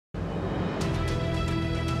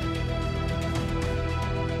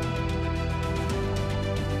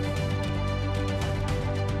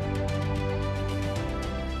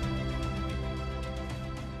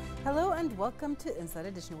Hello and welcome to Inside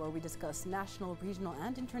Edition, where we discuss national, regional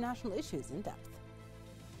and international issues in depth.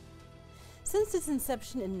 Since its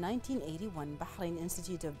inception in 1981, Bahrain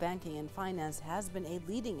Institute of Banking and Finance has been a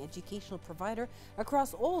leading educational provider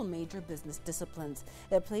across all major business disciplines.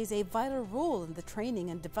 It plays a vital role in the training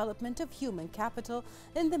and development of human capital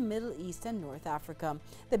in the Middle East and North Africa.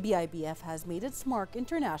 The BIBF has made its mark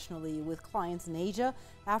internationally with clients in Asia,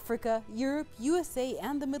 Africa, Europe, USA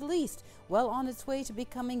and the Middle East, well on its way to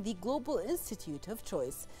becoming the global institute of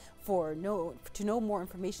choice. To know more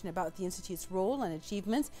information about the Institute's role and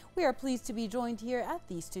achievements, we are pleased to be joined here at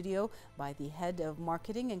the studio by the Head of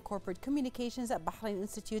Marketing and Corporate Communications at Bahrain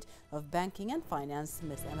Institute of Banking and Finance,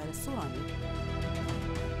 Ms. Amal Al Sorani.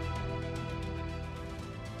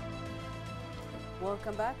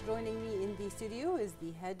 Welcome back. Joining me in the studio is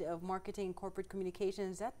the Head of Marketing and Corporate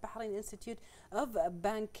Communications at Bahrain Institute of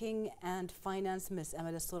Banking and Finance, Ms.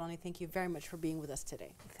 Amal Al Sorani. Thank you very much for being with us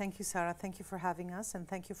today. Thank you, Sarah. Thank you for having us and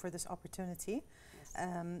thank you for this opportunity.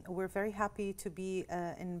 Yes. We're very happy to be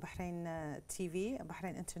in Bahrain TV,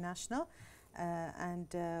 Bahrain International.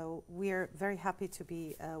 We're very happy to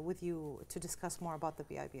be with you to discuss more about the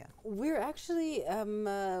BIBF. We're actually,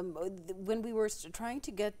 when we were trying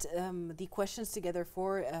to get the questions together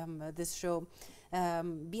for this show,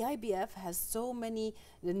 BIBF has so many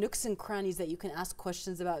nooks and crannies that you can ask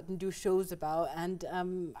questions about and do shows about, and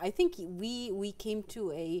I think we came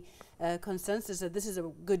to a consensus that this is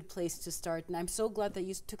a good place to start, and I'm so glad that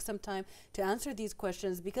you took some time to answer these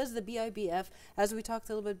questions, because the BIBF, as we talked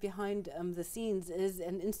a little bit behind the scenes, is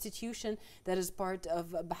an institution that is part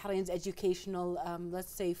of Bahrain's educational,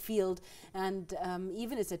 let's say, field, and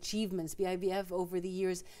even its achievements. BIBF over the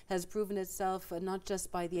years has proven itself not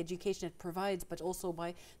just by the education it provides, but also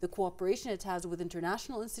by the cooperation it has with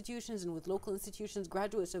international institutions and with local institutions.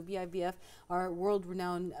 Graduates of BIBF are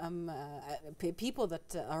world-renowned people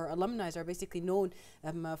that are alumni, are basically known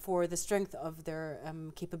for the strength of their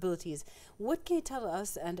capabilities. What can you tell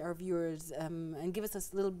us and our viewers and give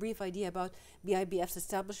us a little brief idea about BIBF's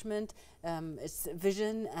establishment, its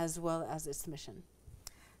vision, as well as its mission?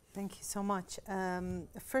 Thank you so much.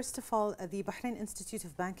 First of all, the Bahrain Institute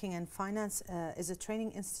of Banking and Finance is a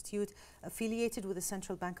training institute affiliated with the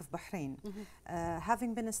Central Bank of Bahrain.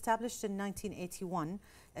 Having been established in 1981,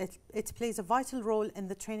 it plays a vital role in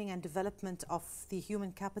the training and development of the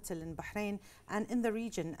human capital in Bahrain and in the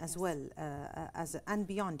region as well, and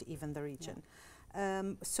beyond even the region. Yeah.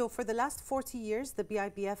 So for the last 40 years, the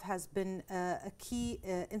BIBF has been a key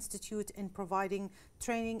institute in providing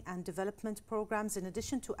training and development programs, in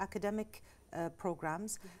addition to academic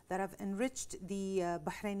programs that have enriched the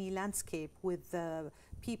Bahraini landscape with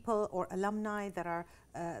people or alumni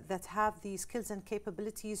that have the skills and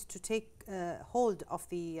capabilities to take hold of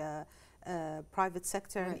the private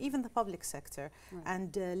sector and even the public sector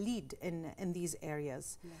and lead in these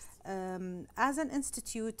areas. Yes. As an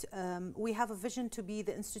institute, we have a vision to be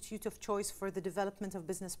the institute of choice for the development of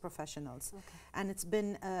business professionals. Okay. And it's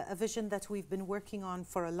been a vision that we've been working on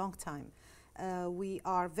for a long time. We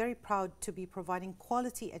are very proud to be providing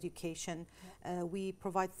quality education. Yeah. We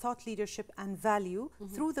provide thought leadership and value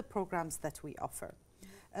through the programs that we offer.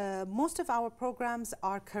 Most of our programs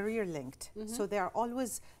are career linked, so they are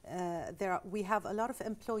always we have a lot of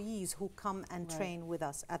employees who come and train with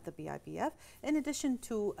us at the BIBF, in addition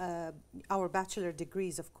to our bachelor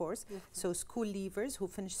degrees, of course. So school leavers who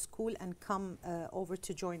finish school and come over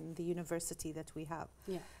to join the university that we have.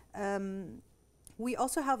 Yeah. We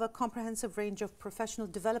also have a comprehensive range of professional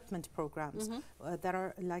development programs that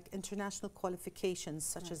are like international qualifications,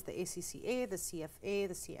 such as the ACCA, the CFA,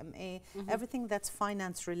 the CMA, everything that's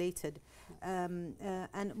finance related.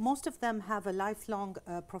 And most of them have a lifelong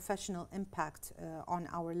professional impact on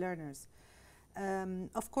our learners.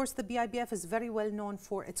 Of course, the BIBF is very well known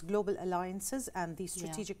for its global alliances and the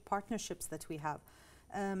strategic partnerships that we have.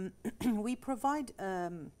 We provide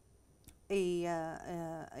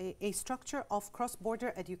a structure of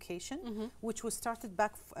cross-border education, which was started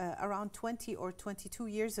back around 20 or 22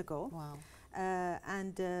 years ago. Wow.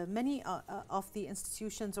 Many of the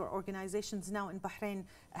institutions or organizations now in Bahrain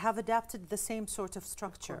have adapted the same sort of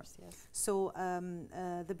structure. Of course, yes. So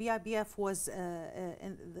the BIBF was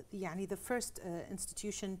the first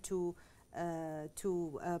institution to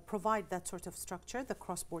provide that sort of structure, the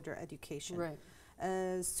cross-border education. Right.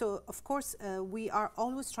 So, of course, we are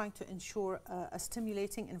always trying to ensure a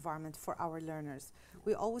stimulating environment for our learners.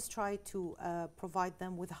 We always try to provide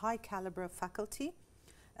them with high caliber faculty.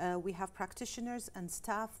 We have practitioners and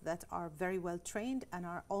staff that are very well trained and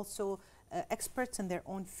are also experts in their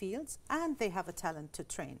own fields, and they have a talent to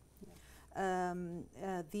train.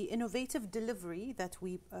 The innovative delivery that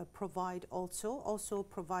we provide also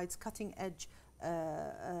provides cutting-edge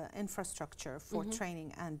infrastructure for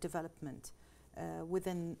training and development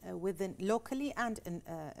within locally and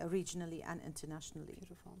regionally and internationally.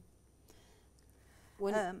 Beautiful.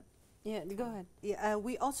 Yeah, go ahead.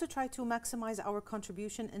 We also try to maximize our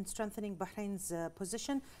contribution in strengthening Bahrain's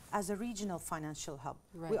position as a regional financial hub.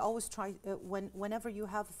 Right. We always try, whenever you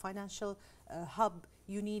have a financial hub,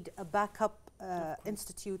 you need a backup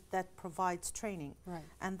institute that provides training. Right.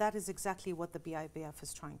 And that is exactly what the BIBF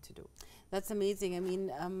is trying to do. That's amazing. I mean,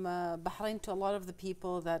 Bahrain, to a lot of the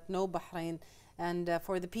people that know Bahrain, and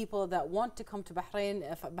for the people that want to come to Bahrain,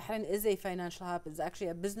 Bahrain is a financial hub. It's actually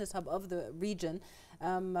a business hub of the region,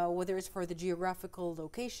 whether it's for the geographical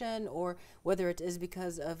location or whether it is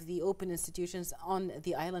because of the open institutions on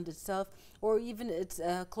the island itself, or even its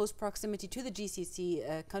close proximity to the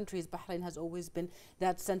GCC countries. Bahrain has always been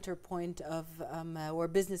that center point of where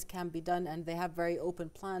business can be done, and they have very open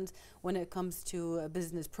plans when it comes to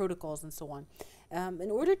business protocols and so on. In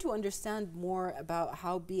order to understand more about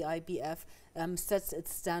how BIBF sets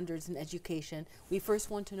its standards in education, we first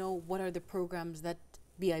want to know what are the programs that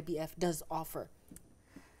BIBF does offer.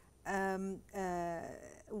 The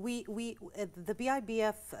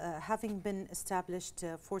BIBF, having been established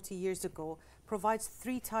 40 years ago, provides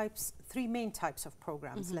three main types of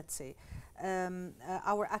programs, let's say.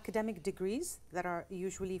 Our academic degrees that are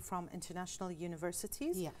usually from international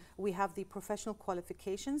universities. Yeah. We have the professional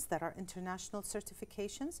qualifications that are international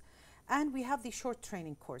certifications, and we have the short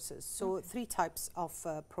training courses. So three types of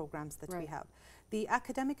programs that we have. The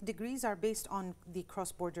academic degrees are based on the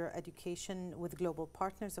cross-border education with global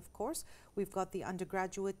partners, of course. We've got the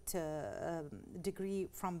undergraduate degree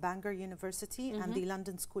from Bangor University and the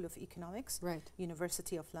London School of Economics,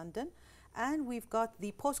 University of London. And we've got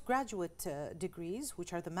the postgraduate degrees,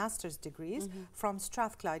 which are the master's degrees, from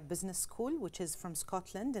Strathclyde Business School, which is from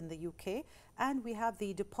Scotland in the UK. And we have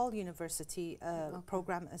the DePaul University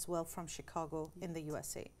program as well from Chicago in the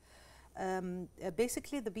USA.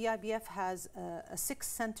 Basically, the BIBF has a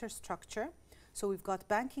six-center structure. So we've got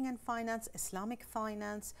banking and finance, Islamic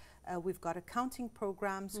finance, we've got accounting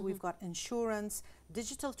programs, we've got insurance,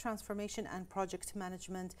 digital transformation and project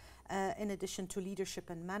management, in addition to leadership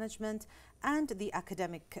and management, and the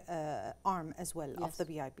academic arm as well of the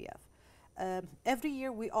BIBF. Every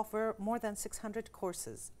year we offer more than 600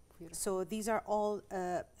 courses. Beautiful. So these are all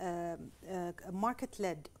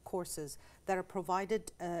market-led courses that are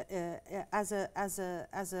provided as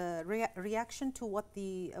a reaction to what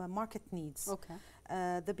the market needs. Okay.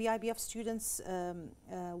 The BIBF students,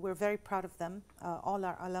 we're very proud of them, all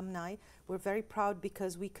our alumni. We're very proud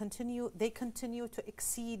because they continue to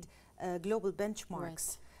exceed global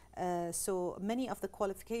benchmarks. Right. So many of the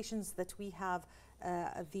qualifications that we have,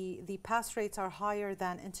 the pass rates are higher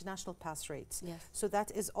than international pass rates. Yes. So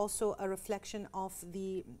that is also a reflection of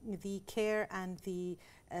the care and the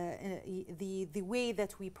way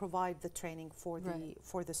that we provide the training for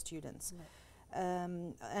the students. Right.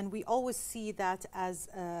 And we always see that as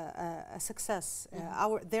a success.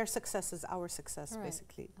 Their success is our success,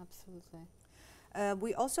 basically. Absolutely.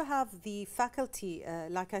 We also have the faculty.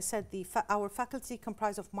 Like I said, our faculty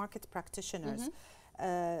comprise of market practitioners.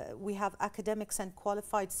 We have academics and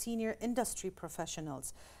qualified senior industry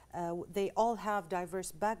professionals. They all have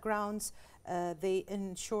diverse backgrounds. They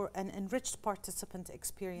ensure an enriched participant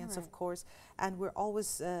experience, of course, and we're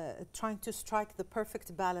always trying to strike the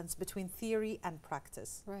perfect balance between theory and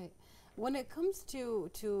practice. Right. When it comes to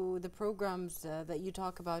the programs that you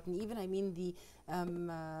talk about, and even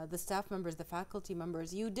the staff members, the faculty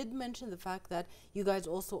members, you did mention the fact that you guys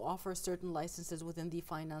also offer certain licenses within the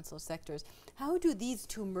financial sectors. How do these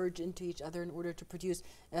two merge into each other in order to produce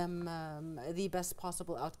the best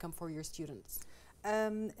possible outcome for your students?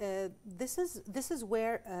 This is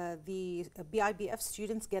where the BIBF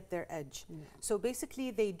students get their edge. So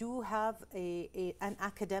basically, they do have an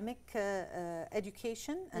academic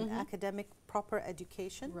education, an academic proper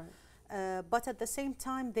education. Right. But at the same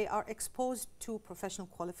time, they are exposed to professional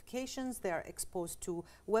qualifications, they are exposed to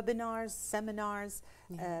webinars, seminars,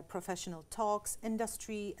 professional talks,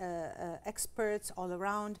 industry experts all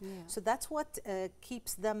around. So that's what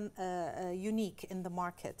keeps them unique in the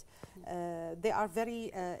market. They are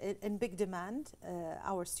very in big demand.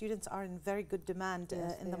 Our students are in very good demand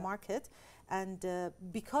in the market. And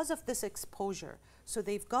because of this exposure, so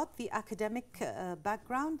they've got the academic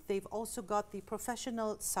background, they've also got the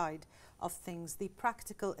professional side of things, the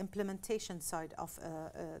practical implementation side of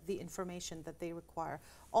the information that they require,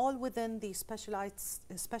 all within the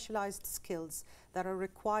specialized skills that are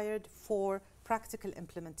required for practical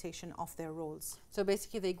implementation of their roles. So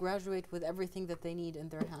basically they graduate with everything that they need in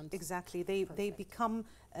their hands. Exactly. They become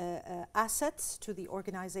assets to the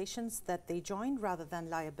organizations that they join rather than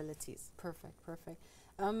liabilities. Perfect, perfect.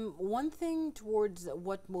 One thing towards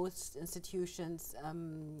what most institutions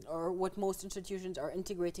are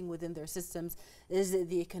integrating within their systems is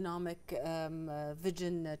the economic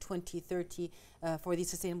vision 2030 for the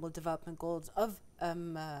Sustainable Development Goals of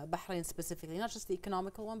Bahrain specifically, not just the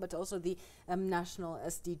economical one, but also the national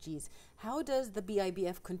SDGs. How does the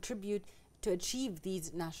BIBF contribute to achieve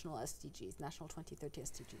these national SDGs, national 2030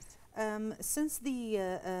 SDGs? Since the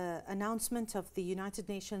announcement of the United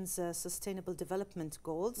Nations Sustainable Development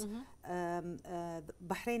Goals,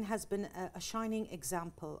 Bahrain has been a shining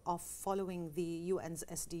example of following the UN's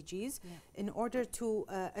SDGs in order to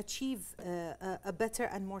achieve a better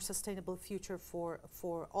and more sustainable future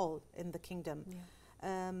for all in the kingdom.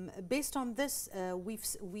 Based on this,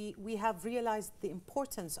 we have realized the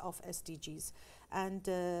importance of SDGs. And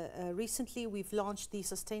recently we've launched the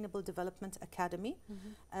Sustainable Development Academy,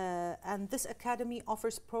 and this academy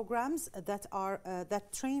offers programs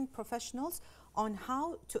that train professionals on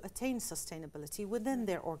how to attain sustainability within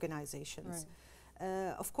their organizations.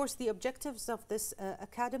 Of course, the objectives of this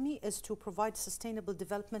academy is to provide sustainable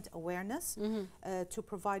development awareness, to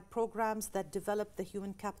provide programs that develop the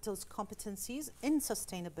human capital's competencies in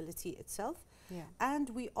sustainability itself. And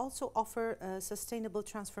we also offer sustainable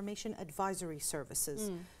transformation advisory services.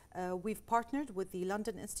 We've partnered with the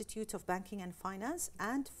London Institute of Banking and Finance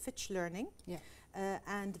and Fitch Learning.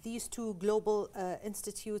 And these two global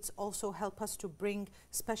institutes also help us to bring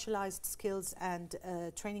specialized skills and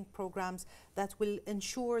training programs that will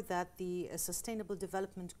ensure that the Sustainable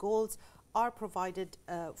Development Goals are provided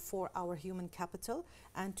for our human capital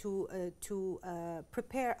and to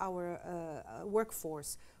prepare our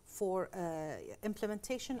workforce for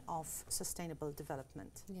implementation of sustainable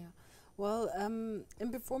development. Well,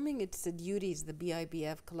 in performing its duties, the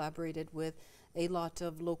BIBF collaborated with a lot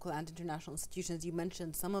of local and international institutions. You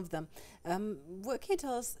mentioned some of them. What can you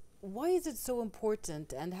tell us? Why is it so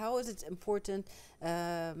important, and how is it important,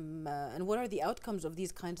 and what are the outcomes of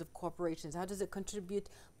these kinds of cooperations? How does it contribute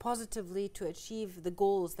positively to achieve the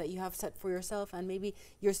goals that you have set for yourself and maybe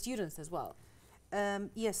your students as well?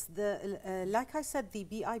 Yes, like I said, the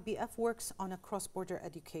BIBF works on a cross-border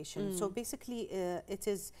education. So basically, it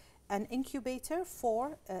is an incubator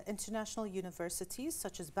for international universities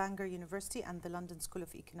such as Bangor University and the London School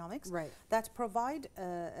of Economics that provide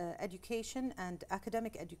education and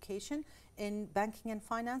academic education in banking and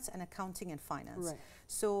finance and accounting and finance.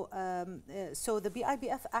 So, so the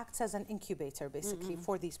BIBF acts as an incubator basically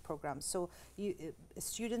for these programs. So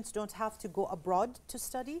students don't have to go abroad to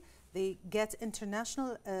study. They get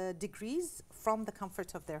international degrees from the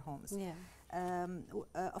comfort of their homes.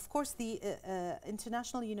 Of course, the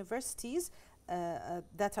international universities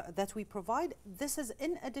that we provide, this is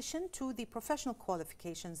in addition to the professional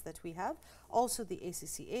qualifications that we have, also the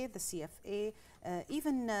ACCA, the CFA,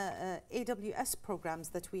 even AWS programs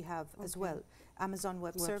that we have as well, Amazon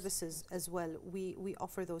Web Services as well. We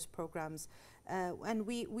offer those programs. And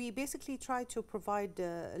we basically try to provide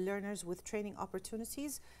learners with training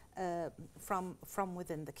opportunities from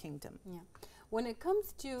within the kingdom. When it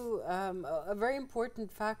comes to a very important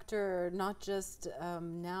factor, not just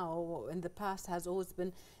now, in the past, has always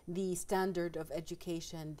been the standard of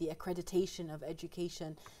education, the accreditation of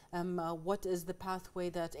education. What is the pathway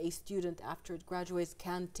that a student after it graduates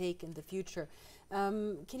can take in the future?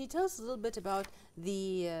 Can you tell us a little bit about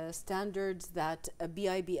the standards that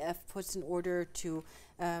BIBF puts in order to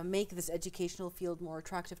make this educational field more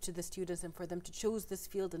attractive to the students and for them to choose this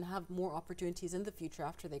field and have more opportunities in the future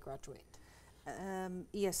after they graduate?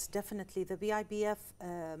 Yes, definitely. The BIBF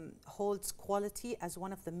holds quality as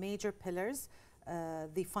one of the major pillars.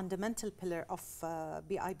 The fundamental pillar of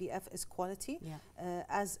BIBF is quality.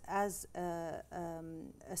 As a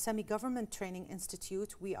semi-government training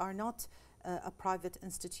institute, we are not a private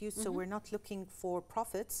institute, so we're not looking for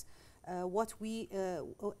profits.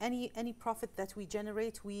 Any profit that we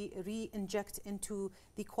generate, we re-inject into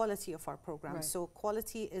the quality of our programs. So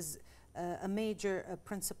quality is a major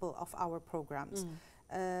principle of our programs.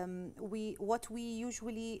 What we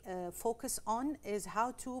usually focus on is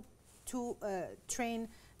how to train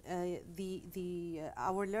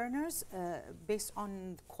our learners based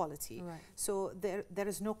on quality. Right. So there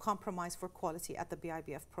is no compromise for quality at the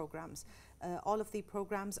BIBF programs. All of the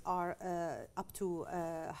programs are up to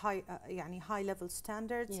high level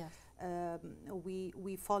standards. Yes.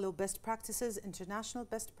 We follow best practices, international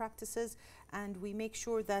best practices, and we make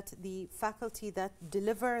sure that the faculty that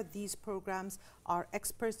deliver these programs are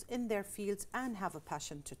experts in their fields and have a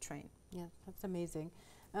passion to train. Yeah, that's amazing.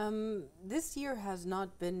 This year has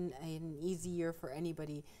not been an easy year for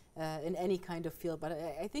anybody in any kind of field, but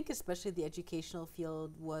I think especially the educational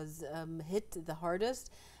field was hit the hardest,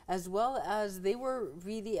 as well as they were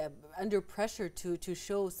really under pressure to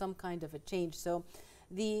show some kind of a change. So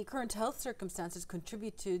the current health circumstances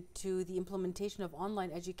contributed to the implementation of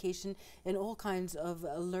online education in all kinds of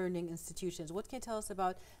learning institutions. What can you tell us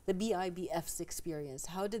about the BIBF's experience?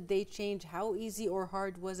 How did they change? How easy or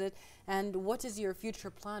hard was it? And what is your future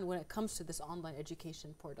plan when it comes to this online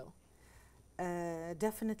education portal?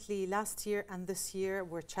 Definitely last year and this year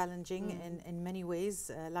were challenging in many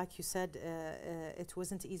ways. Like you said, it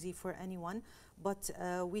wasn't easy for anyone, but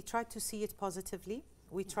we tried to see it positively.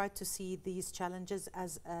 We tried to see these challenges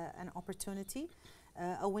as an opportunity,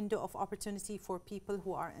 a window of opportunity for people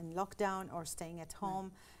who are in lockdown or staying at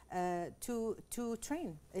home to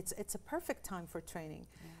train. It's a perfect time for training.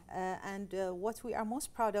 And what we are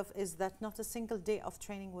most proud of is that not a single day of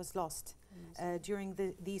training was lost during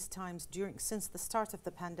these times, since the start of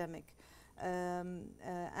the pandemic.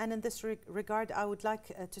 And in this regard, I would like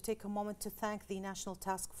to take a moment to thank the National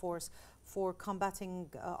Task Force for combating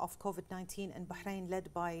of COVID-19 in Bahrain,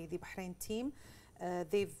 led by the Bahrain team.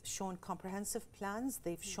 They've shown comprehensive plans.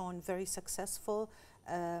 They've shown very successful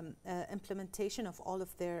implementation of all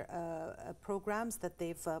of their programs that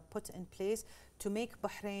they've put in place to make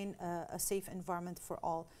Bahrain a safe environment for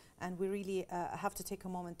all. And we really have to take a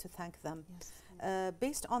moment to thank them. Yes.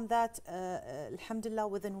 Based on that, alhamdulillah,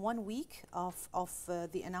 within 1 week of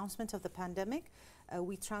the announcement of the pandemic,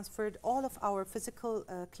 we transferred all of our physical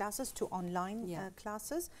classes to online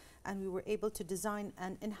classes, and we were able to design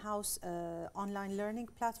an in-house online learning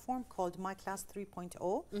platform called My Class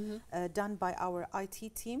 3.0, done by our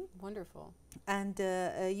IT team. Wonderful. And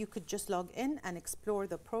you could just log in and explore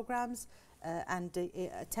the programs and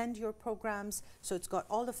attend your programs. So it's got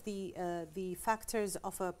all of the factors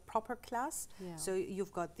of a proper class. Yeah. So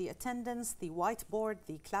you've got the attendance, the whiteboard,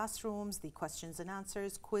 the classrooms, the questions and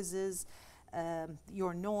answers, quizzes,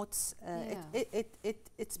 your notes.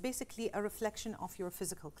 It's basically a reflection of your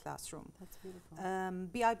physical classroom. That's beautiful.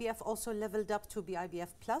 BIBF also leveled up to BIBF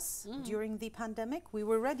Plus during the pandemic. We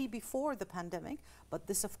were ready before the pandemic, but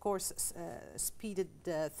this of course speeded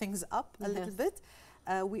things up a little bit.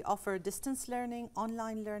 We offer distance learning,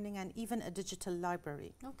 online learning, and even a digital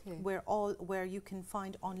library, where you can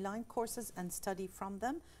find online courses and study from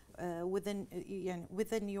them within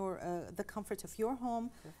the comfort of your home,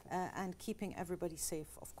 and keeping everybody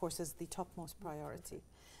safe, of course, is the topmost priority.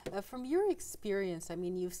 From your experience, I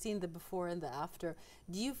mean, you've seen the before and the after.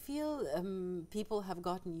 Do you feel people have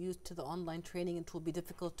gotten used to the online training and it will be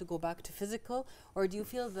difficult to go back to physical? Or do you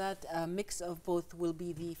feel that a mix of both will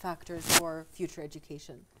be the factors for future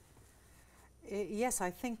education? Yes, I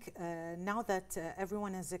think now that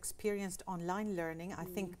everyone has experienced online learning, I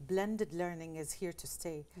think blended learning is here to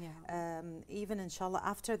stay. Yeah. Even inshallah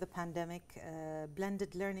after the pandemic,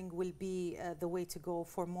 blended learning will be the way to go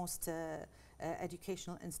for most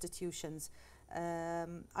educational institutions.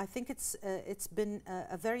 I think it's been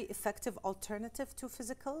a very effective alternative to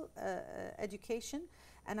physical education,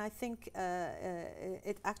 and I think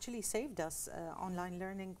it actually saved us. Online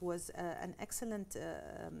learning was an excellent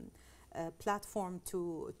platform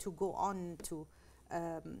to go on to.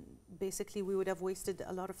 Basically, we would have wasted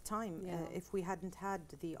a lot of time if we hadn't had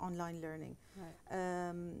the online learning.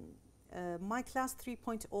 Right. My Class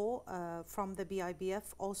 3.0 from the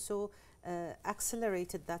BIBF also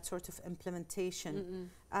accelerated that sort of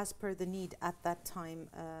implementation as per the need at that time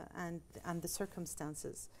and the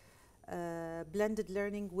circumstances. Blended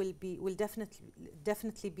learning will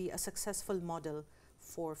definitely be a successful model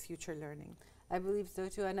for future learning. I believe so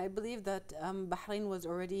too, and I believe that Bahrain was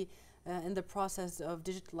already in the process of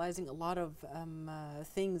digitalizing a lot of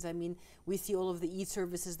things. I mean, we see all of the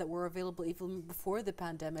e-services that were available even before the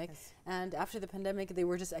pandemic, and after the pandemic they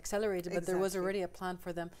were just accelerated, but there was already a plan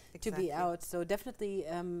for them to be out. So definitely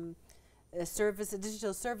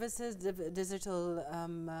digital services, digital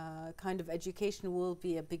kind of education will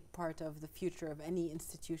be a big part of the future of any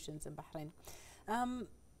institutions in Bahrain.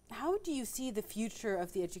 How do you see the future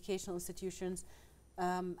of the educational institutions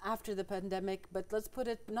after the pandemic, but let's put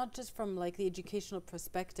it not just from like the educational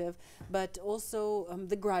perspective, but also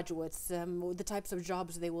the graduates, the types of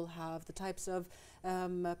jobs they will have, the types of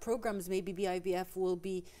programs maybe BIBF will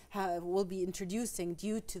be introducing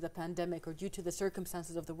due to the pandemic or due to the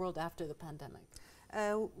circumstances of the world after the pandemic.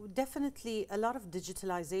 Definitely a lot of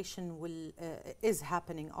digitalization is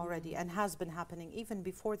happening already and has been happening even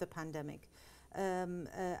before the pandemic.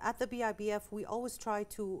 At the BIBF we always try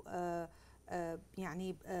to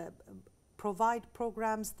provide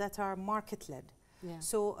programs that are market-led. Yeah.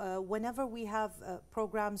 So whenever we have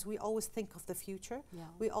programs, we always think of the future. Yeah.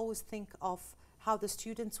 We always think of how the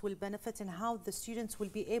students will benefit and how the students will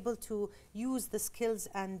be able to use the skills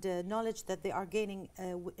and knowledge that they are gaining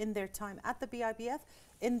in their time at the BIBF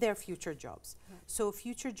in their future jobs. Yeah. So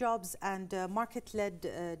future jobs and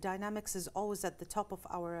market-led dynamics is always at the top of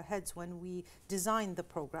our heads when we design the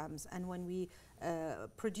programs and when we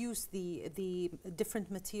produce the different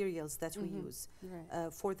materials that we use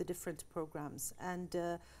for the different programs. And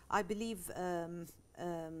I believe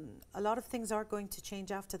a lot of things are going to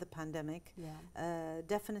change after the pandemic. Yeah.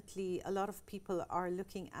 Definitely a lot of people are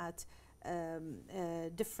looking at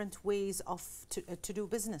different ways of to do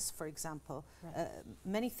business, for example. Right.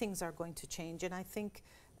 Many things are going to change, and I think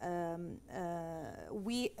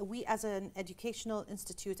we as an educational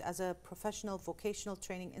institute, as a professional vocational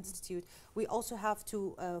training institute, we also have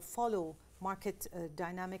to follow market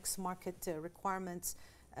dynamics, market requirements.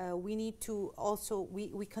 We need to also,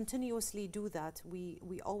 we continuously do that.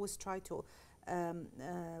 We always try to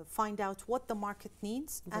find out what the market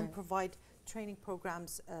needs and provide training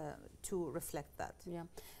programs to reflect that. Yeah.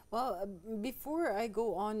 Well, before I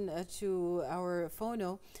go on to our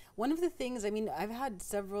phono, one of the things, I mean, I've had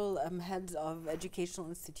several heads of educational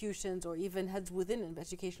institutions or even heads within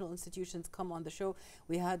educational institutions come on the show.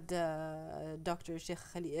 We had Dr. Sheikh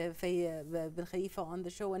Faye bin Khalifa on the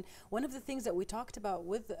show, and one of the things that we talked about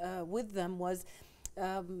with them was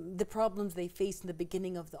the problems they faced in the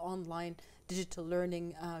beginning of the online digital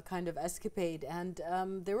learning kind of escapade, and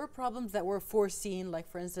there were problems that were foreseen, like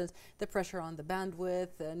for instance the pressure on the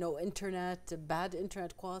bandwidth, no internet, bad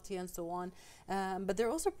internet quality, and so on. But there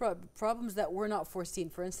are also problems that were not foreseen.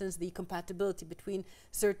 For instance, the compatibility between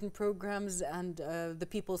certain programs and the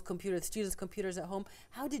people's computers, students' computers at home.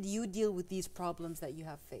 How did you deal with these problems that you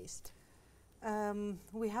have faced?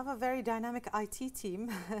 We have a very dynamic IT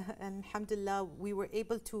team and alhamdulillah we were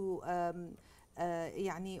able to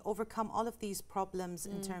overcome all of these problems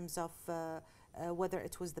in terms of whether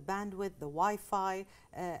it was the bandwidth, the Wi-Fi,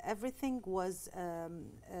 everything was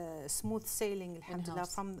smooth sailing alhamdulillah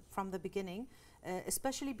from the beginning,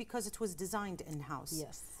 especially because it was designed in-house.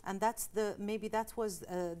 Yes. And that's maybe that was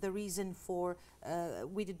the reason for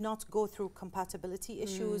we did not go through compatibility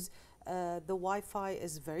issues. The Wi-Fi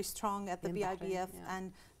is very strong at the BIBF,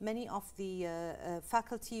 and many of the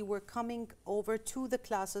faculty were coming over to the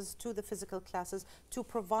classes, to the physical classes, to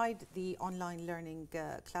provide the online learning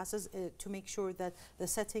classes, to make sure that the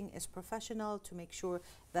setting is professional, to make sure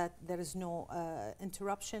that there is no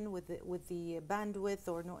interruption with the bandwidth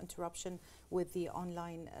or no interruption with the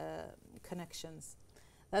online connections.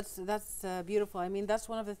 That's beautiful. I mean, that's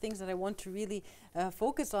one of the things that I want to really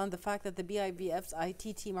focus on, the fact that the BIBF's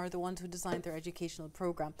IT team are the ones who designed their educational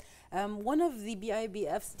program. One of the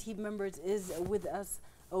BIBF's team members is with us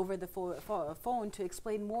over the phone to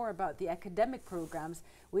explain more about the academic programs.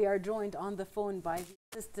 We are joined on the phone by the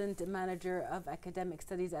Assistant Manager of Academic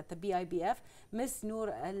Studies at the BIBF, Ms. Noor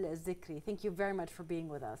Al Zikri. Thank you very much for being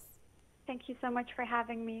with us. Thank you so much for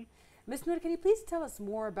having me. Ms. Noor, can you please tell us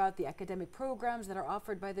more about the academic programs that are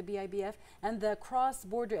offered by the BIBF and the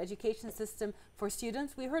cross-border education system for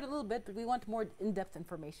students? We heard a little bit, but we want more in-depth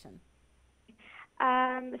information.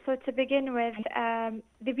 So to begin with,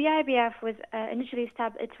 the BIBF was initially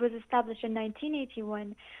established in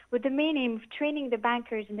 1981 with the main aim of training the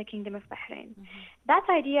bankers in the Kingdom of Bahrain. That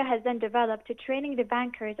idea has then developed to training the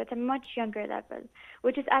bankers at a much younger level,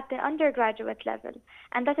 which is at the undergraduate level,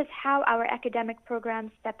 and that is how our academic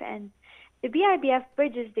programs step in. The BIBF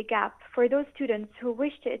bridges the gap for those students who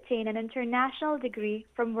wish to attain an international degree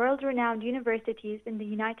from world-renowned universities in the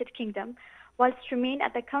United Kingdom whilst remain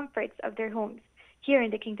at the comforts of their homes here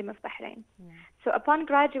in the Kingdom of Bahrain. So upon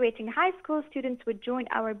graduating high school, students would join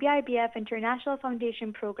our BIBF International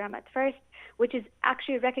Foundation program at first, which is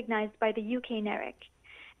actually recognized by the UK NERIC.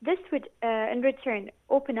 This would, in return,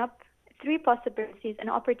 open up 3 possibilities and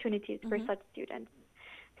opportunities for such students.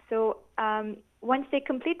 So once they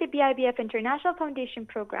complete the BIBF International Foundation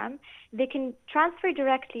program, they can transfer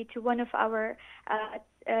directly to one of our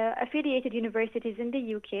affiliated universities in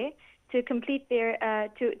the UK to complete their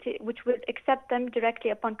which would accept them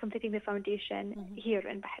directly upon completing the foundation here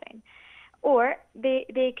in Bahrain, or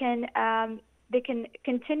they can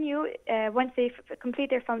continue once they complete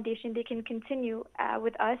their foundation. They can continue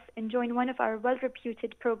with us and join one of our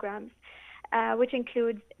well-reputed programs, which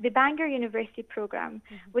includes the Bangor University program,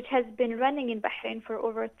 which has been running in Bahrain for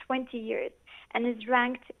over 20 years and is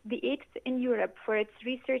ranked the 8th in Europe for its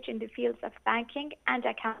research in the fields of banking and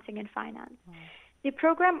accounting and finance. The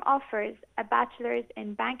program offers a bachelor's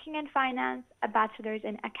in banking and finance, a bachelor's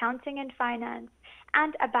in accounting and finance,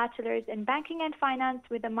 and a bachelor's in banking and finance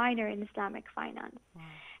with a minor in Islamic finance.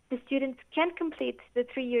 The students can complete the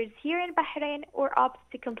 3 years here in Bahrain or opt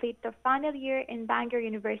to complete the final year in Bangor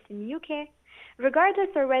University in the UK. Regardless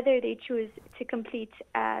of whether they choose to complete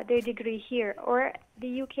their degree here or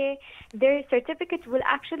the UK, their certificate will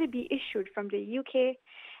actually be issued from the UK.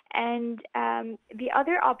 And the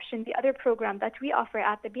other option, the other program that we offer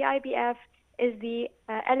at the BIBF is the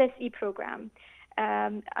LSE program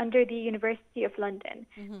under the University of London.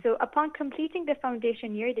 So upon completing the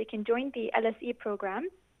foundation year, they can join the LSE program,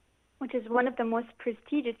 which is one of the most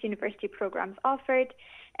prestigious university programs offered,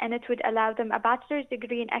 and it would allow them a bachelor's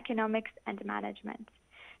degree in economics and management.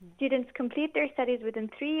 Students complete their studies within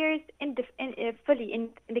 3 years fully in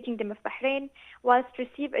the Kingdom of Bahrain, whilst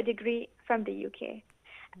receive a degree from the UK.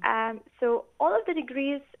 So all of the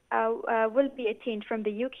degrees will be attained from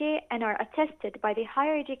the UK and are attested by the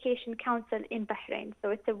Higher Education Council in Bahrain. So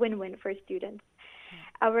it's a win-win for students.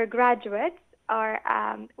 Our graduates are,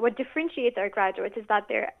 what differentiates our graduates is that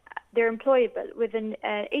they're employable with an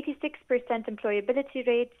 86% employability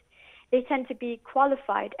rate. They tend to be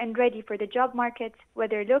qualified and ready for the job market,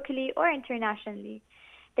 whether locally or internationally.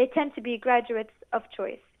 They tend to be graduates of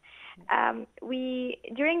choice.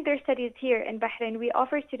 During their studies here in Bahrain, we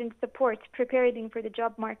offer students support preparing for the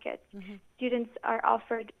job market. Students are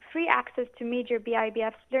offered free access to major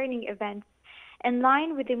BIBF's learning events in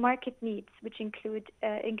line with the market needs, which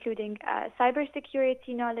including cybersecurity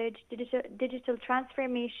knowledge, digital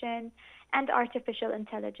transformation, and artificial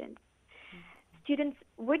intelligence. Students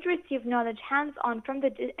would receive knowledge hands-on from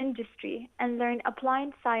the industry and learn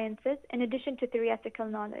applied sciences in addition to theoretical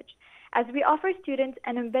knowledge, as we offer students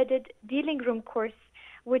an embedded dealing room course,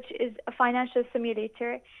 which is a financial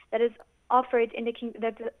simulator that is offered in the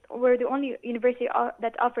we're the only university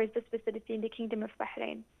that offers this facility in the Kingdom of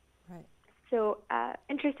Bahrain. Right. So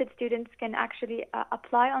interested students can actually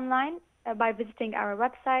apply online by visiting our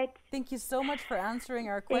website. Thank you so much for answering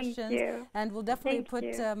our questions. Thank you. And we'll definitely put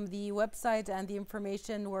the website and the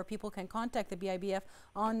information where people can contact the BIBF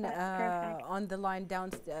on the line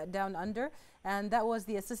down under. And that was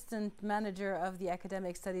the Assistant Manager of the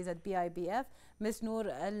Academic Studies at BIBF, Ms. Noor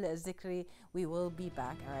Al Zikri. We will be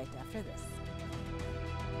back right after this.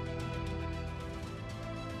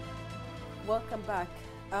 Welcome back.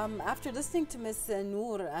 After listening to Ms.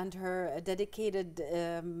 Noor and her dedication,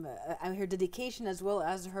 as well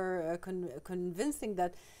as her convincing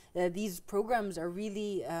that these programs are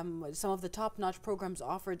really some of the top-notch programs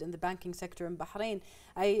offered in the banking sector in Bahrain,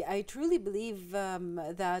 I truly believe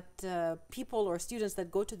that people or students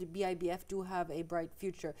that go to the BIBF do have a bright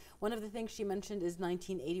future. One of the things she mentioned is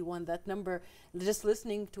 1981. That number, just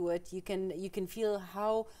listening to it, you can feel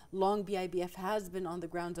how long BIBF has been on the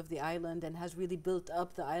grounds of the island and has really built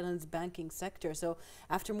up the island's banking sector. So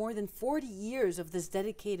after more than 40 years of this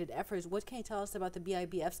dedicated efforts, what can you tell us about the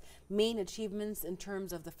BIBF's main achievements in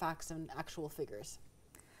terms of the facts and actual figures?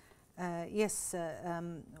 Yes,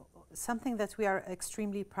 something that we are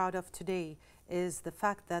extremely proud of today is the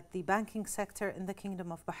fact that the banking sector in the Kingdom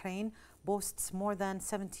of Bahrain boasts more than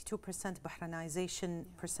 72% Bahrainization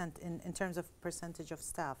in terms of percentage of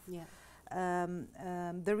staff. Yeah.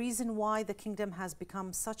 The reason why the kingdom has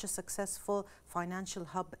become such a successful financial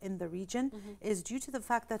hub in the region is due to the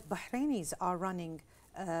fact that Bahrainis are running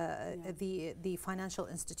the financial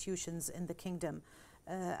institutions in the kingdom.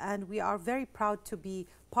 And we are very proud to be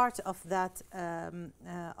part of that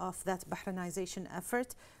Bahrainization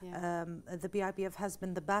effort. Yeah. The BIBF has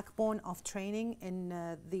been the backbone of training in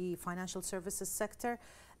the financial services sector,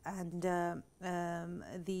 and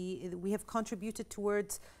we have contributed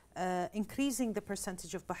towards increasing the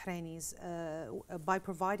percentage of Bahrainis by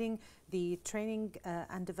providing the training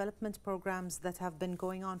and development programs that have been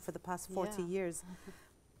going on for the past 40 years.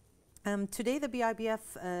 Today, the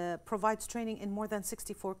BIBF provides training in more than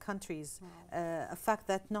 64 countries, a fact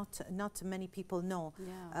that not many people know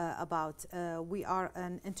about. We are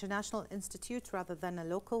an international institute rather than a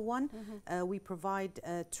local one. We provide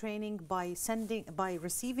training by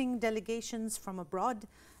receiving delegations from abroad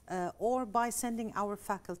or by sending our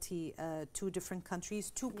faculty to different countries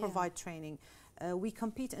to provide training. We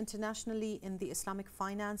compete internationally in the Islamic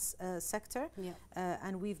finance sector,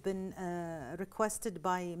 and we've been requested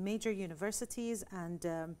by major universities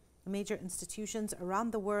and major institutions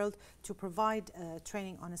around the world to provide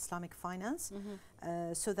training on Islamic finance.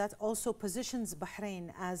 So that also positions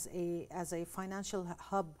Bahrain as a financial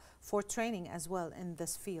hub for training as well in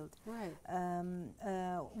this field. Right.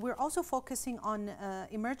 We're also focusing on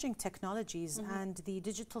emerging technologies and the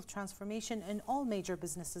digital transformation in all major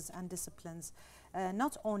businesses and disciplines,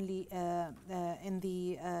 not only in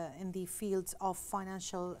the fields of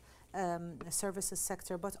financial services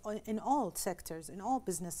sector, but in all sectors, in all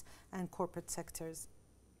business and corporate sectors.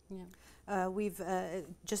 We've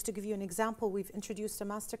just to give you an example, we've introduced a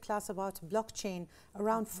masterclass about blockchain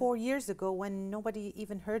around 4 years ago when nobody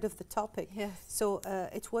even heard of the topic. So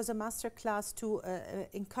it was a masterclass to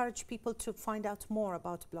encourage people to find out more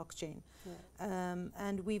about blockchain.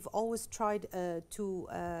 And we've always tried to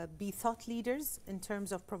be thought leaders in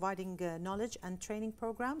terms of providing knowledge and training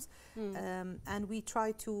programs. And we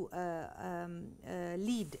try to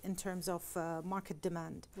lead in terms of market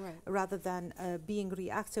demand. Rather than being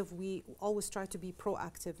reactive, we always try to be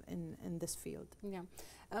proactive in this field.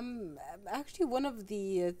 Actually, one of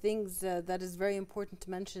the things that is very important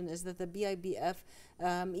to mention is that the BIBF,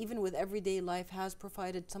 even with everyday life, has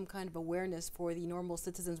provided some kind of awareness for the normal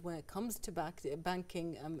citizens when it comes to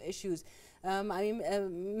banking issues. I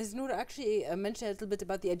mean, Ms. Noor actually mentioned a little bit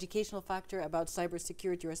about the educational factor about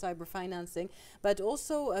cybersecurity or cyber financing, but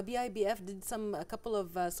also BIBF did a couple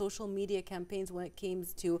of social media campaigns when it came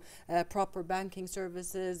to proper banking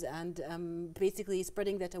services and basically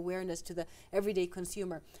spreading that awareness to the everyday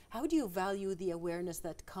consumer. How do you value the awareness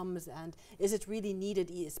that comes, and is it really needed,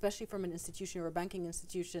 especially from an institution or a banking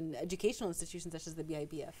institution, educational institution such as the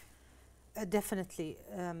BIBF? Definitely.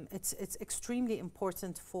 It's extremely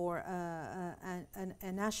important for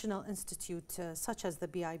a national institute such as the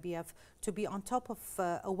BIBF to be on top of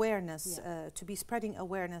awareness, to be spreading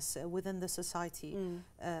awareness within the society,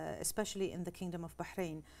 especially in the Kingdom of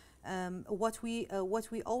Bahrain. What we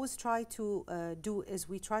always try to do is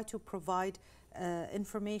we try to provide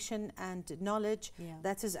information and knowledge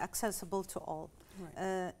that is accessible to all.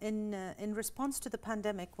 In response to the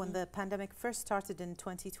pandemic, when the pandemic first started in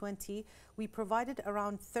 2020, we provided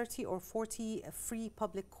around 30 or 40 free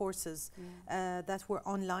public courses that were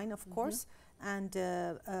online, of course, and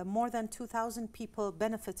more than 2,000 people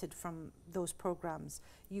benefited from those programs.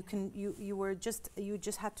 You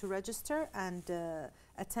just had to register and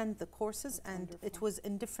attend the courses. That's and wonderful. It was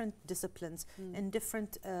in different disciplines, in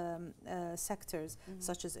different sectors,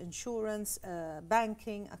 such as insurance,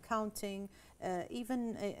 banking, accounting,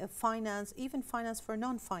 even finance for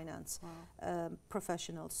non-finance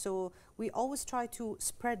professionals. So we always try to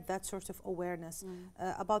spread that sort of awareness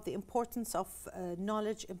about the importance of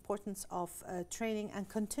knowledge, importance of training and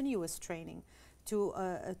continuous training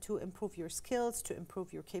to improve your skills, to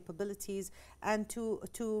improve your capabilities, and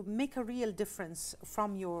to make a real difference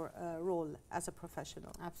from your role as a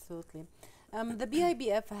professional. Absolutely. The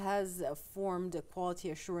BIBF has formed a quality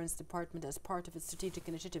assurance department as part of its strategic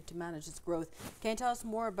initiative to manage its growth. Can you tell us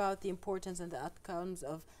more about the importance and the outcomes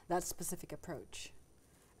of that specific approach?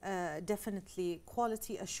 Definitely,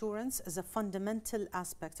 quality assurance is a fundamental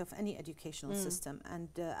aspect of any educational system, and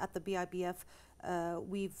at the BIBF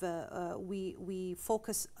we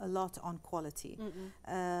focus a lot on quality.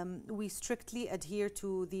 We strictly adhere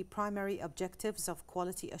to the primary objectives of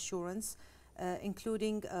quality assurance,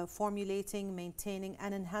 including formulating, maintaining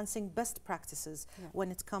and enhancing best practices when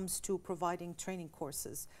it comes to providing training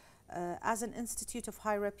courses. As an institute of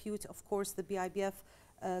high repute, of course, the BIBF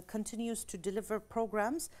continues to deliver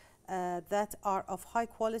programs that are of high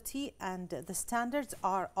quality, and the standards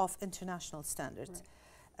are of international standards.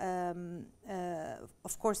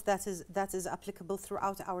 Of course, that is applicable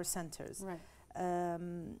throughout our centers.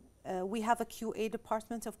 We have a QA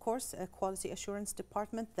department, of course, a quality assurance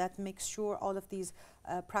department that makes sure all of these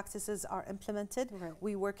practices are implemented.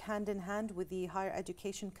 We work hand in hand with the Higher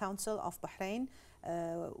Education Council of Bahrain,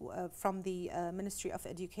 from the Ministry of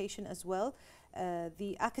Education as well.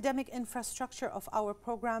 The academic infrastructure of our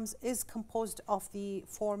programs is composed of the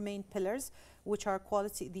 4 main pillars, which are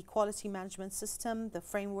the quality management system, the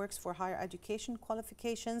frameworks for higher education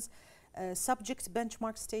qualifications, subject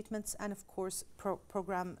benchmark statements, and of course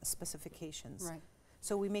program specifications.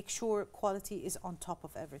 So we make sure quality is on top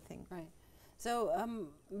of everything. So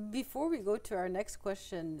before we go to our next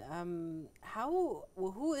question,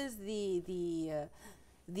 who is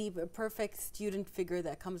the perfect student figure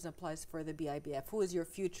that comes and applies for the BIBF? Who is your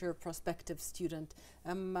future prospective student?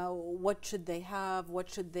 What should they have? What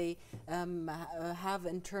should they have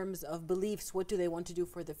in terms of beliefs? What do they want to do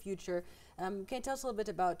for the future? Can you tell us a little bit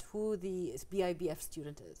about who the BIBF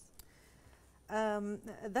student is?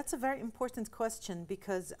 That's a very important question,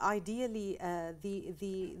 because ideally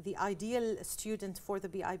the ideal student for the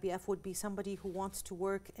BIBF would be somebody who wants to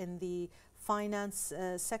work in the finance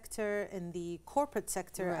sector, in the corporate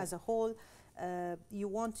sector as a whole.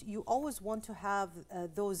 You always want to have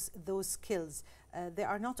those skills. They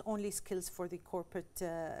are not only skills for the corporate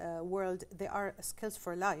world, they are skills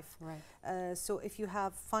for life. Right. So if you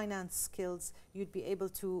have finance skills, you'd be able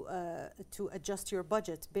to adjust your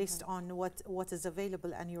budget based on what is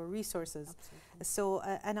available and your resources. Absolutely. So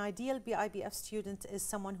an ideal BIBF student is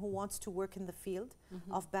someone who wants to work in the field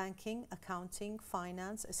of banking, accounting,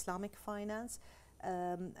 finance, Islamic finance.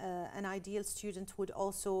 An ideal student would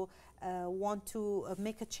also want to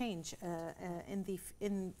make a change in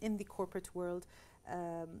the corporate world,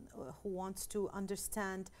 who wants to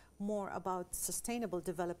understand more about sustainable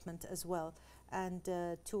development as well, and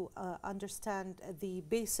to understand the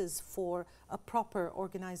basis for a proper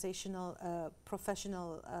organizational,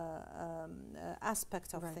 professional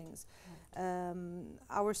aspect of things.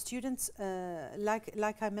 Our students,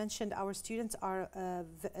 like I mentioned, our students are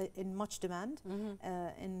in much demand.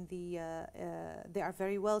 They are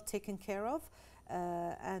very well taken care of,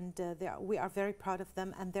 and we are very proud of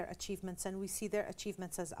them and their achievements, and we see their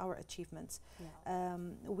achievements as our achievements.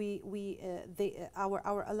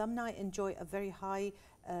 Our alumni enjoy a very high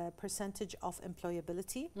percentage of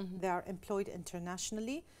employability. They are employed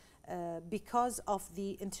internationally. Because of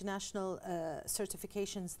the international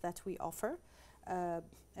certifications that we offer.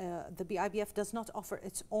 The BIBF does not offer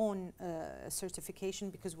its own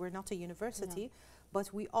certification because we're not a university,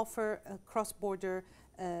 but we offer a cross-border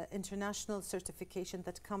international certification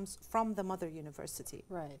that comes from the mother university,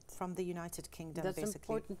 from the United Kingdom. That's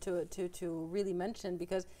basically important to really mention,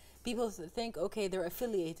 because people think, okay, they're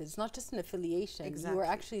affiliated. It's not just an affiliation. Exactly. You are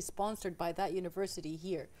actually sponsored by that university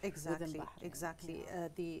here. Exactly, exactly.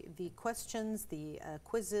 The questions, the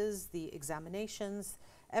quizzes, the examinations,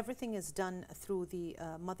 everything is done through the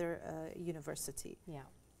mother university. Yeah.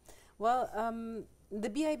 Well, the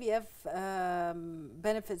BIBF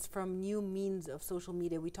benefits from new means of social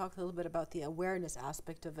media. We talked a little bit about the awareness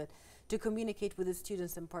aspect of it to communicate with the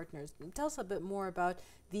students and partners. Tell us a bit more about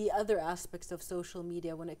the other aspects of social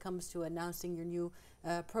media when it comes to announcing your new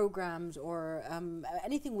programs or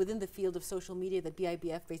anything within the field of social media that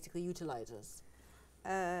BIBF basically utilizes.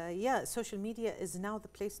 Yeah, social media is now the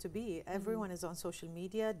place to be. Everyone is on social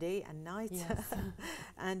media day and night. Yes.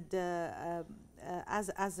 And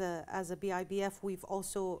as a BIBF, we've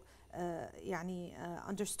also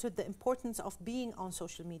understood the importance of being on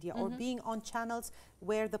social media or being on channels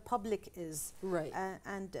where the public is. Right.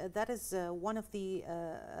 And that is one of the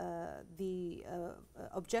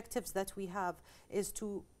objectives that we have, is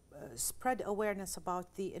to spread awareness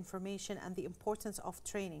about the information and the importance of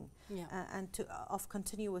training and of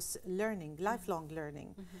continuous learning, lifelong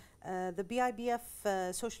learning. The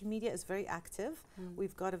BIBF social media is very active.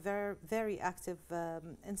 We've got a very active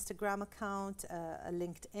Instagram account, a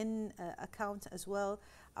LinkedIn account as well.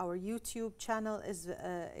 Our YouTube channel is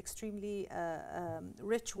extremely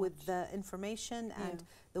rich with the information and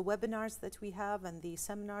the webinars that we have and the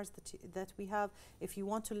seminars that we have. If you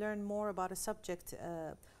want to learn more about a subject,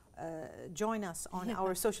 join us on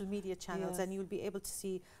our social media channels, and you'll be able to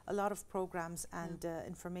see a lot of programs and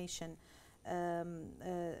information.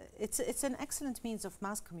 It's an excellent means of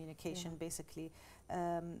mass communication, basically,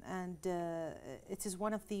 and it is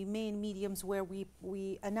one of the main mediums where we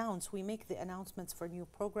make the announcements for new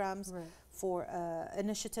programs, for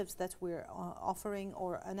initiatives that we're offering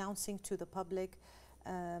or announcing to the public.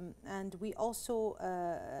 And we also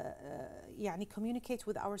communicate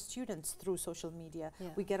with our students through social media.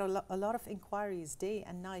 We get a lot of inquiries day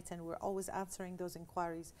and night, and we're always answering those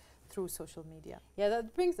inquiries through social media. Yeah,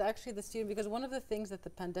 that brings actually the student, because one of the things that the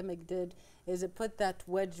pandemic did is it put that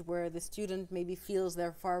wedge where the student maybe feels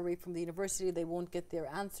they're far away from the university, they won't get their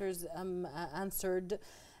answers answered.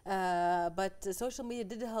 But social media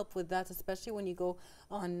did help with that, especially when you go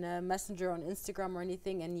on Messenger, on Instagram or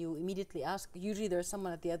anything, and you immediately ask. Usually there's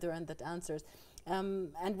someone at the other end that answers.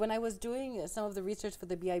 And when I was doing some of the research for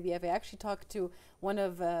the BIBF, I actually talked to one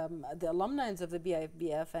of the alumni of the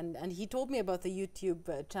BIBF, and he told me about the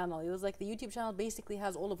YouTube channel. He was like, the YouTube channel basically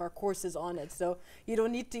has all of our courses on it, so you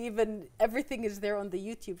don't need to even, everything is there on the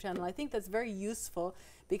YouTube channel. I think that's very useful,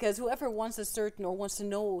 because whoever wants a certain or wants to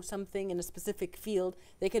know something in a specific field,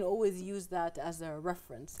 they can always use that as a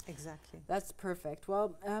reference. Exactly. That's perfect.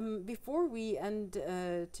 Well, before we end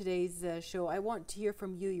today's show, I want to hear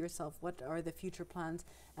from you yourself. What are the future plans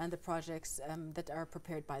and the projects that are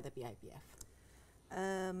prepared by the BIBF?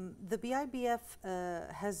 The BIBF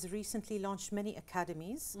has recently launched many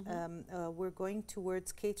academies. We're going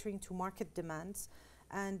towards catering to market demands,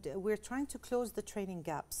 and we're trying to close the training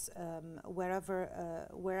gaps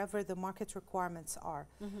wherever the market requirements are.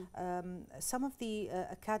 Some of the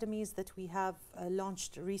academies that we have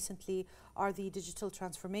launched recently are the Digital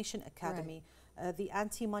Transformation Academy, the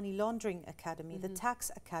Anti-Money Laundering Academy, the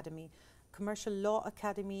Tax Academy, Commercial Law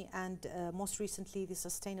Academy, and most recently the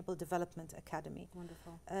Sustainable Development Academy.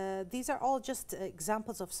 Wonderful. These are all just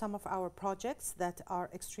examples of some of our projects that are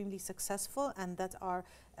extremely successful and that are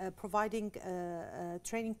providing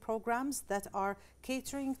training programs that are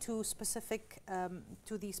catering to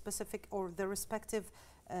the specific or the respective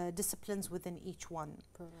disciplines within each one.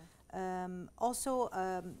 Also,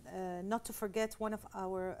 not to forget, one of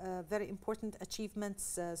our very important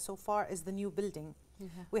achievements so far is the new building.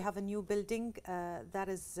 We have a new building that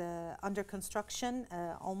is under construction.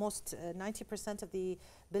 Almost 90% of the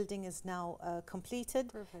building is now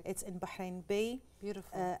completed. Perfect. It's in Bahrain Bay.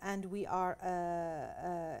 Beautiful. And we are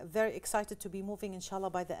very excited to be moving, inshallah,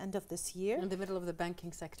 by the end of this year. In the middle of the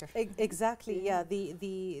banking sector. Exactly, yeah.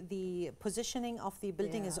 The positioning of the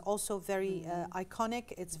building is also very iconic.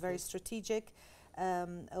 It's very strategic.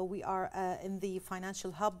 We are in the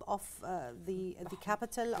financial hub of the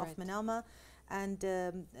capital of Manama. And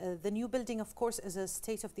the new building, of course, is a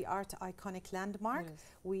state-of-the-art iconic landmark.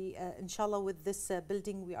 We, inshallah, with this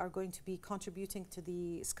building, we are going to be contributing to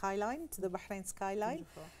the skyline, to the Bahrain skyline.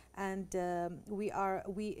 Beautiful. And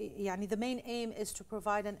the main aim is to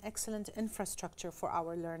provide an excellent infrastructure for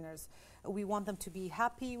our learners. We want them to be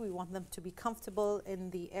happy. We want them to be comfortable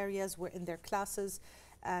in the areas in their classes.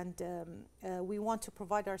 And we want to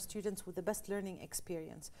provide our students with the best learning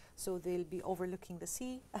experience. So they'll be overlooking the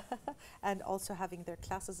sea and also having their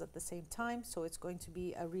classes at the same time. So it's going to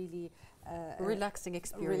be a really relaxing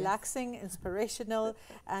experience. Relaxing, inspirational,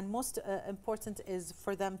 and most important is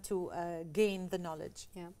for them to gain the knowledge.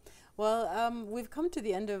 Yeah. Well, we've come to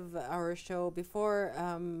the end of our show. Before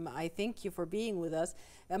I thank you for being with us,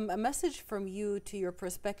 a message from you to your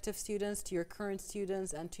prospective students, to your current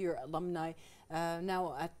students, and to your alumni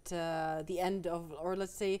now at the end of, or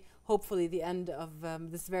let's say, hopefully the end of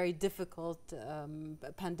this very difficult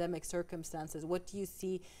pandemic circumstances. What do you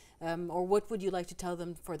see, or what would you like to tell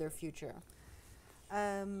them for their future?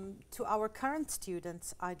 To our current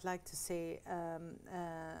students, I'd like to say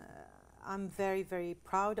I'm very, very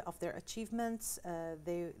proud of their achievements.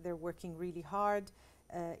 They're working really hard.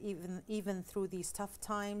 Even through these tough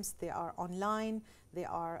times, they are online, they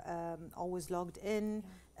are always logged in,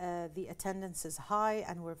 the attendance is high,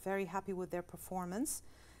 and we're very happy with their performance.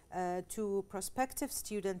 To prospective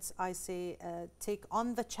students, I say take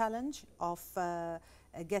on the challenge of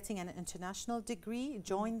getting an international degree,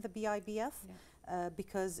 join the BIBF,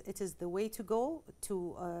 because it is the way to go,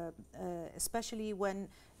 especially when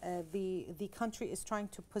the country is trying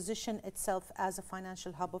to position itself as a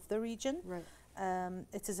financial hub of the region. Right.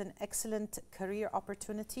 It is an excellent career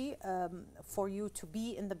opportunity for you to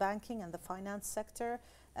be in the banking and the finance sector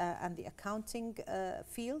and the accounting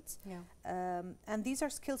fields. And these are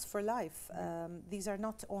skills for life. These are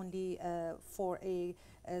not only for a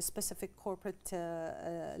specific corporate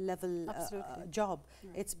level job.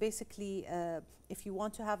 It's basically if you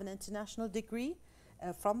want to have an international degree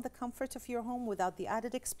from the comfort of your home without the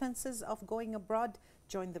added expenses of going abroad,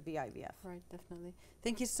 join the BIBF. Right, definitely.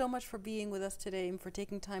 Thank you so much for being with us today and for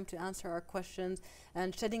taking time to answer our questions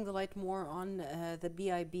and shedding the light more on the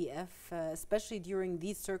BIBF, especially during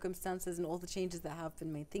these circumstances and all the changes that have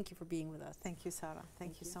been made. Thank you for being with us. Thank you, Sarah.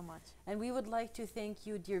 Thank you so much. And we would like to thank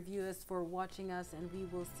you, dear viewers, for watching us, and we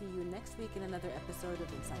will see you next week in another episode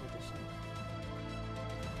of Inside Edition.